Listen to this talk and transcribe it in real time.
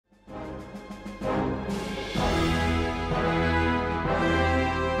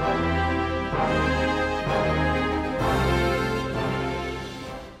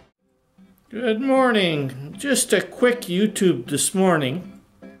Good morning. Just a quick YouTube this morning.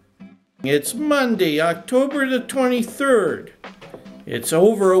 It's Monday, October the 23rd. It's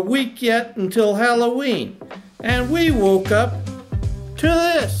over a week yet until Halloween, and we woke up to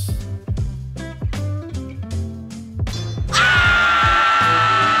this.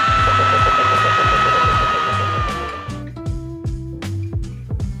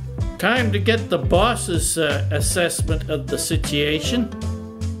 Time to get the boss's assessment of the situation.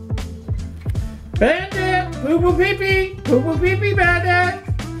 Bandit! Poo-poo pee-pee! Poo-poo pee-pee, Bandit!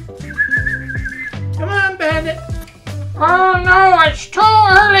 Come on, Bandit! Oh no, it's too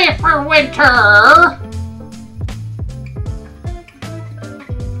early for winter!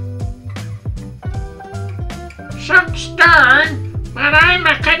 Shucks darn, but I'm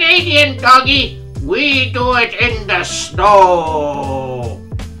a Canadian doggy. We do it in the snow.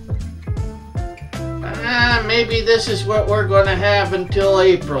 Maybe this is what we're gonna have until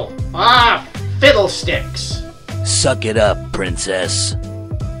April. Ah, fiddlesticks! Suck it up, princess.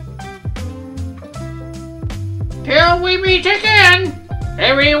 Till we meet again,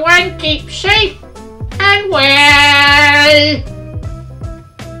 everyone keep safe and well.